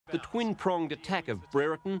The twin-pronged attack of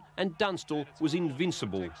Brereton and Dunstall was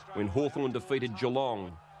invincible when Hawthorn defeated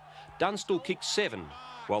Geelong. Dunstall kicked 7,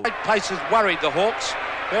 while Great pace has worried the Hawks.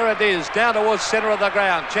 There it is, down towards centre of the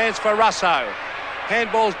ground. Chance for Russo.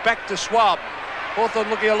 Handball's back to Schwab. Hawthorn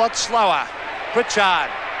looking a lot slower. Pritchard.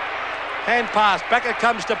 Hand pass. Back it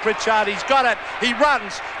comes to Pritchard. He's got it. He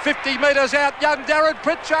runs. 50 metres out. Young Darrin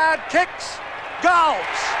Pritchard kicks.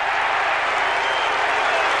 Goals.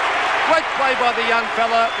 Great play by the young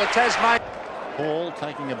fella, the Taswegian. Hall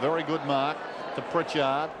taking a very good mark to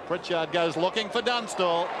Pritchard. Pritchard goes looking for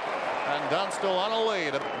Dunstall. And Dunstall on a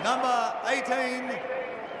lead. Number 18,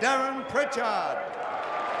 Darrin Pritchard.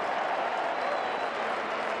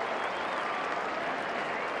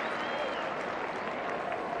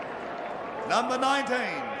 Number 19,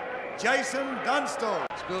 Jason Dunstall.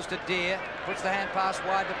 Spills to Deere, puts the hand pass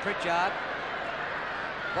wide to Pritchard.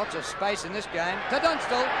 Lots of space in this game. To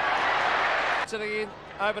Dunstall. Sitting in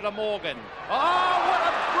over to Morgan. Oh, what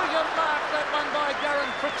a brilliant mark that one by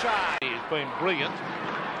Darrin Pritchard. He's been brilliant.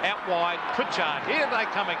 Out wide, Pritchard. Here they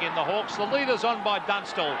come again, the Hawks. The leader's on by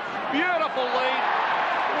Dunstall. Beautiful lead.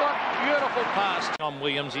 What beautiful pass. John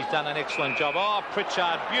Williams, he's done an excellent job. Oh,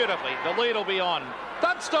 Pritchard, beautifully. The lead will be on.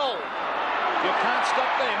 Dunstall. You can't stop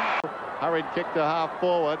them. Hurried kick to half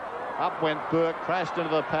forward. Up went Burke, crashed into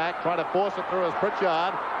the pack, trying to force it through as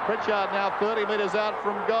Pritchard. Pritchard now 30 metres out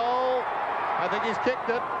from goal. I think he's kicked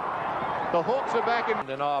it. The Hawks are back in.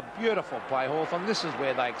 And oh, beautiful play, Hawthorn. This is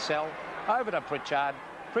where they excel. Over to Pritchard.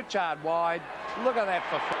 Pritchard wide. Look at that.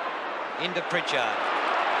 Into Pritchard.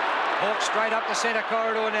 Hawks straight up the centre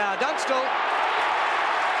corridor now. Dunstall.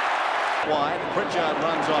 Wide. Pritchard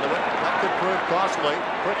runs onto it. That could prove costly.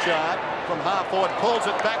 Pritchard from half forward pulls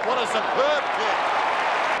it back. What a superb kick.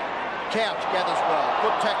 Couch gathers well.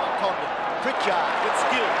 Good tackle, Condon. Pritchard with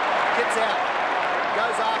skill. Gets out.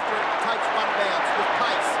 Goes after it. Takes one bounce with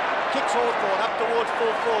pace. Kicks Hawthorn up towards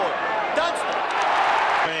full forward. Dunstall.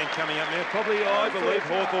 Man coming up now. Probably, I believe,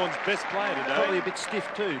 Hawthorn's best player today. Probably a bit stiff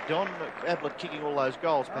too. Don Ablett kicking all those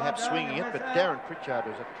goals, perhaps swinging it, but Darrin Pritchard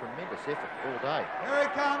was a tremendous effort all day. Here he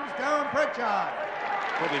comes, Darrin Pritchard.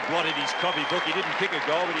 Probably blotted his copybook. He didn't kick a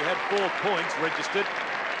goal, but he had 4 points registered.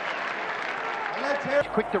 Let's hear.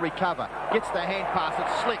 Quick to recover. Gets the hand pass.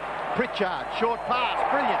 It's slick. Pritchard. Short pass.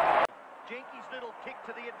 Brilliant. Jenkins' little kick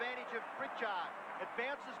to the advantage of Pritchard. It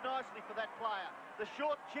bounces nicely for that player. The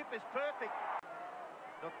short chip is perfect.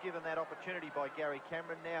 Not given that opportunity by Gary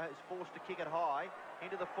Cameron. Now is forced to kick it high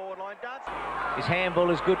into the forward line. Dunstall. His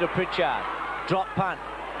handball is good to Pritchard. Drop punt.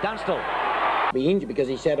 Dunstall. Be injured because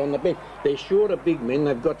he sat on the bench. They're short of big men.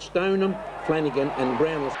 They've got Stoneham, Flanagan and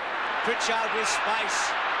Brownless. Pritchard with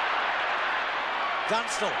space.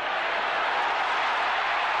 Dunstall.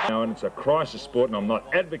 And it's a crisis sport, and I'm not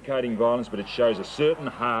advocating violence, but it shows a certain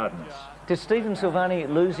hardness. Did Stephen Silvani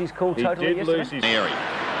lose his cool totally yesterday? Lose his... Mary.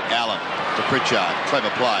 Allen to Pritchard.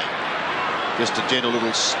 Clever play. Just a gentle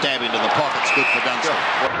little stab into the pockets. Good for Dunstall.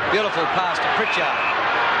 Beautiful pass to Pritchard.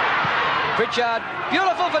 Pritchard,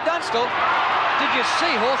 beautiful for Dunstall. Did you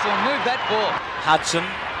see Hawthorn move that ball? Hudson,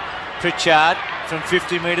 Pritchard from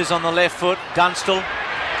 50 metres on the left foot. Dunstall.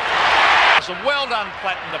 So well done,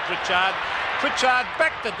 Platten to Pritchard. Pritchard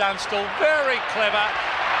back to Dunstall. Very clever.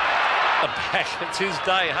 Back, it's his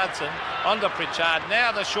day, Hudson. On to Pritchard.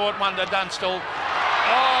 Now the short one to Dunstall.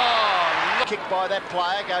 Oh, look. Kick by that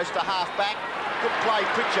player goes to half back. Good play,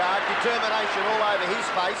 Pritchard. Determination all over his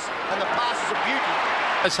face, and the pass is a beauty.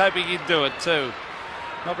 I was hoping he'd do it too.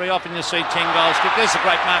 Not very often you see 10 goals kicked. There's a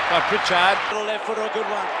great mark by Pritchard. Little left foot or a good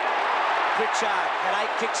one. Pritchard had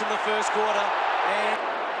 8 kicks in the first quarter, and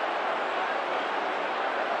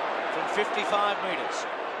from 55 metres.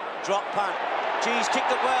 Drop punt. He's kicked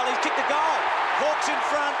it well. He's kicked the goal. Hawks in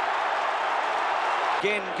front.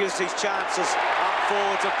 Again gives his chances up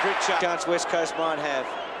forwards of Pritchard. Chance West Coast might have,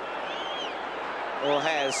 or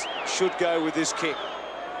has, should go with this kick.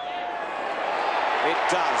 It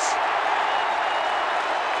does.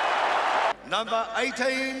 Number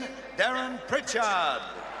 18, Darrin Pritchard.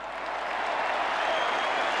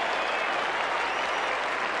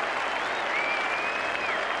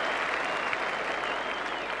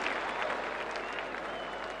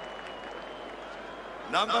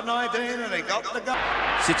 Number 19, and he got the goal.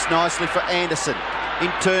 Sits nicely for Anderson.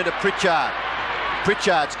 In turn to Pritchard.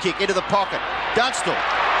 Pritchard's kick into the pocket. Dunstall.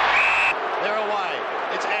 They're away.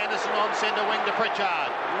 It's Anderson on centre wing to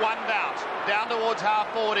Pritchard. One bounce. Down towards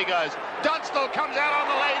half forward he goes. Dunstall comes out on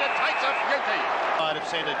the lead and takes a beauty. Side of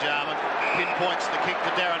centre, Jarman. Pinpoints the kick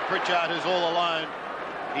to Darrin Pritchard, who's all alone.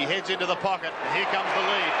 He heads into the pocket. Here comes the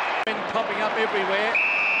lead. Men popping up everywhere.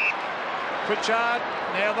 Pritchard,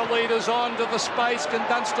 now the leader's on to the space. Can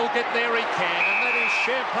Dunstall get there? He can, and that is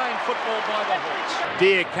champagne football by the Hawks.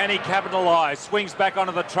 Deer, can he capitalise? Swings back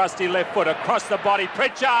onto the trusty left foot, across the body.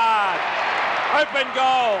 Pritchard! Open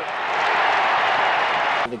goal!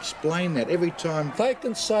 Explain that every time. They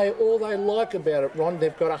can say all they like about it, Ron.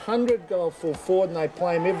 They've got 100 goal full forward and they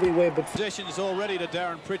play him everywhere but... Possession is already to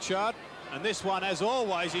Darrin Pritchard, and this one, as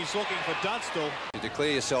always, he's looking for Dunstall. To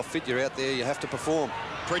declare yourself fit, you're out there, you have to perform.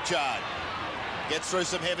 Pritchard gets through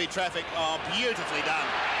some heavy traffic. Oh, beautifully done.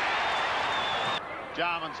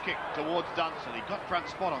 Jarman's kick towards Dunstall. He got front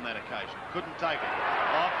spot on that occasion. Couldn't take it.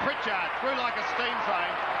 Oh, Pritchard through like a steam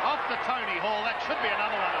train. Off to Tony Hall. That should be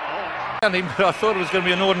another one of the Hawks. But I thought it was going to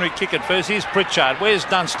be an ordinary kick at first. Here's Pritchard. Where's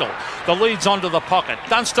Dunstall? The lead's onto the pocket.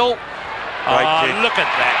 Dunstall. Look at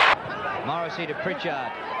that. Morrissey to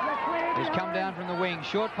Pritchard. He's come down from the wing.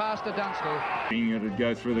 Short pass to Dunstall. It'd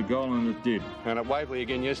go through the goal, and it did. And at Waverley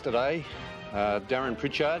again yesterday, Darrin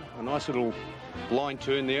Pritchard, a nice little line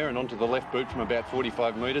turn there and onto the left boot from about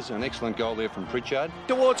 45 metres. An excellent goal there from Pritchard.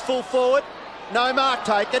 Towards full forward. No mark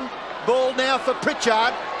taken. Ball now for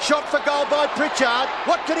Pritchard. Shot for goal by Pritchard.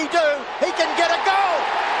 What can he do? He can get a goal.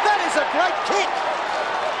 That is a great kick.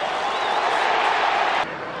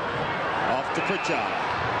 Off to Pritchard.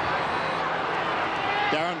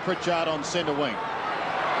 Darrin Pritchard on centre wing.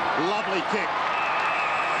 Lovely kick.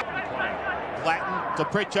 Flattened to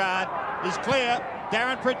Pritchard. He's clear.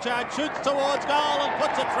 Darrin Pritchard shoots towards goal and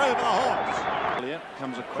puts it through for the Hawks.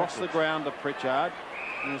 Comes across the ground to Pritchard,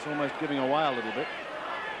 and it's almost giving away a little bit.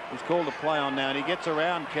 He's called a play on now, and he gets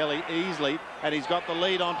around Kelly easily, and he's got the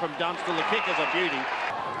lead on from Dunstall. The kick is a beauty.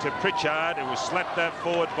 To Pritchard, it was slapped that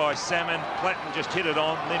forward by Salmon. Platten just hit it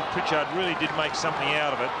on, and then Pritchard really did make something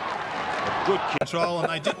out of it. A good kick. Control, and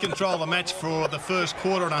they did control the match for the first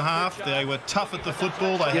quarter and a half. They were tough at the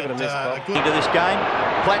football. They had a good... Into this game.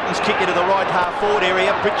 Platten's kick into the right half forward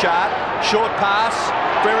area. Pritchard, short pass,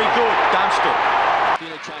 very good. Dunstall.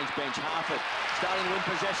 Interchange bench, half it. Starting to win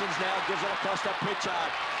possessions now, gives it across to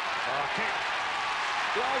Pritchard. Kick.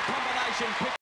 The old combination.